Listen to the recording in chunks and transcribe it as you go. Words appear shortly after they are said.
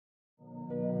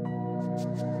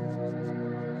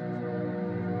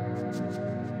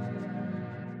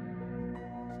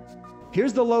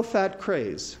Here's the low-fat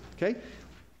craze, okay?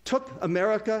 Took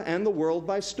America and the world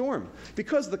by storm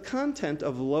because the content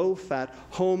of low-fat,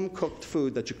 home-cooked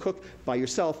food that you cook by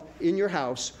yourself in your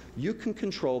house, you can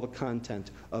control the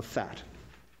content of fat.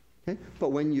 Okay?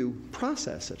 But when you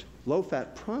process it,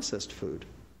 low-fat processed food,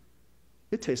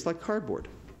 it tastes like cardboard.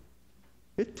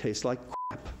 It tastes like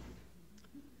crap.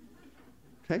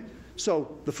 Okay?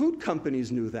 So the food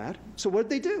companies knew that, so what did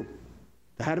they do?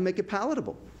 They had to make it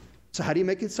palatable. So how do you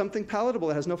make it something palatable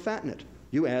that has no fat in it?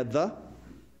 You add the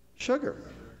sugar,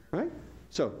 right?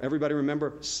 So everybody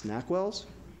remember SnackWells?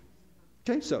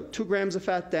 Okay, so 2 grams of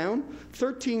fat down,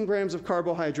 13 grams of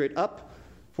carbohydrate up,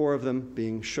 4 of them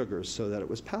being sugars so that it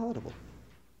was palatable.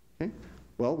 Okay?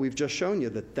 Well, we've just shown you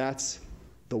that that's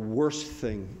the worst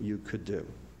thing you could do.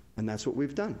 And that's what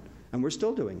we've done. And we're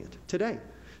still doing it today.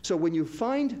 So when you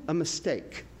find a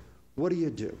mistake, what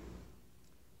do?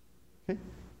 Okay?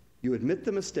 You admit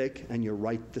the mistake and you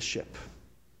right the ship.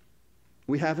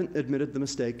 We haven't admitted the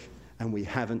mistake and we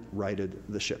haven't righted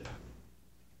the ship.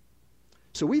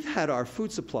 So we've had our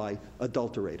food supply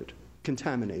adulterated,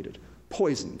 contaminated,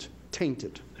 poisoned,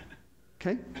 tainted,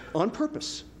 okay, on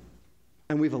purpose.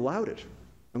 And we've allowed it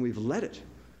and we've let it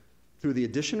through the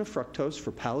addition of fructose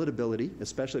for palatability,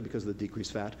 especially because of the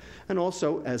decreased fat, and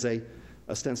also as a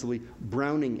ostensibly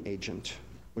browning agent,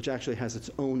 which actually has its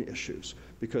own issues,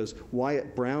 because why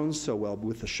it browns so well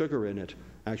with the sugar in it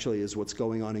actually is what's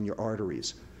going on in your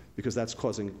arteries, because that's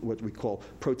causing what we call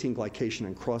protein glycation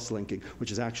and cross-linking,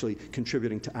 which is actually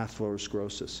contributing to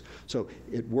atherosclerosis. So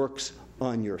it works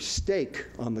on your steak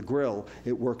on the grill,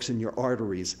 it works in your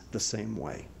arteries the same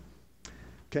way.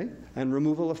 Okay? And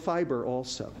removal of fiber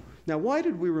also. Now, why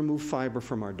did we remove fiber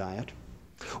from our diet?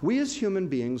 We as human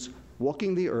beings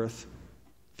walking the earth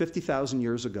 50,000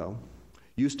 years ago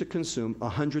used to consume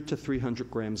 100 to 300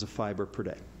 grams of fiber per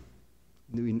day.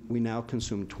 We now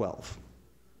consume 12.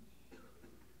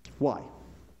 Why?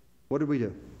 What did we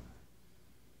do?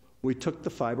 We took the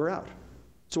fiber out.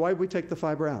 So why did we take the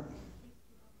fiber out?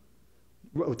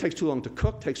 Well, it takes too long to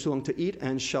cook, takes too long to eat,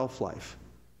 and shelf life.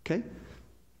 Okay?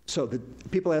 So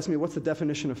people ask me, what's the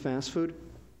definition of fast food?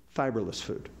 Fiberless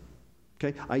food.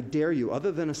 Okay? I dare you,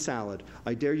 other than a salad,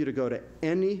 I dare you to go to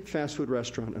any fast food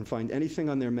restaurant and find anything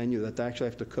on their menu that they actually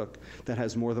have to cook that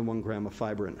has more than 1 gram of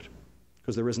fiber in it,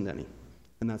 because there isn't any.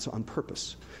 And that's on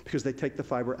purpose, because they take the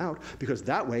fiber out, because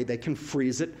that way they can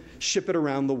freeze it, ship it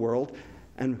around the world,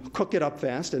 and cook it up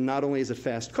fast. And not only is it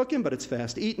fast cooking, but it's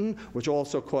fast eaten, which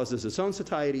also causes its own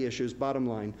satiety issues. Bottom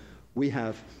line, we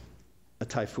have a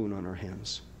typhoon on our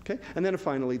hands. Okay? And then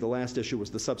finally, the last issue was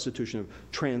the substitution of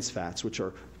trans fats, which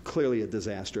are clearly a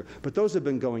disaster. But those have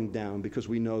been going down because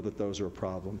we know that those are a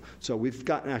problem. So we've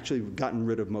actually gotten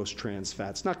rid of most trans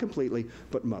fats. Not completely,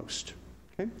 but most.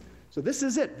 Okay? So this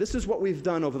is it. This is what we've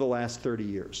done over the last 30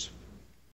 years.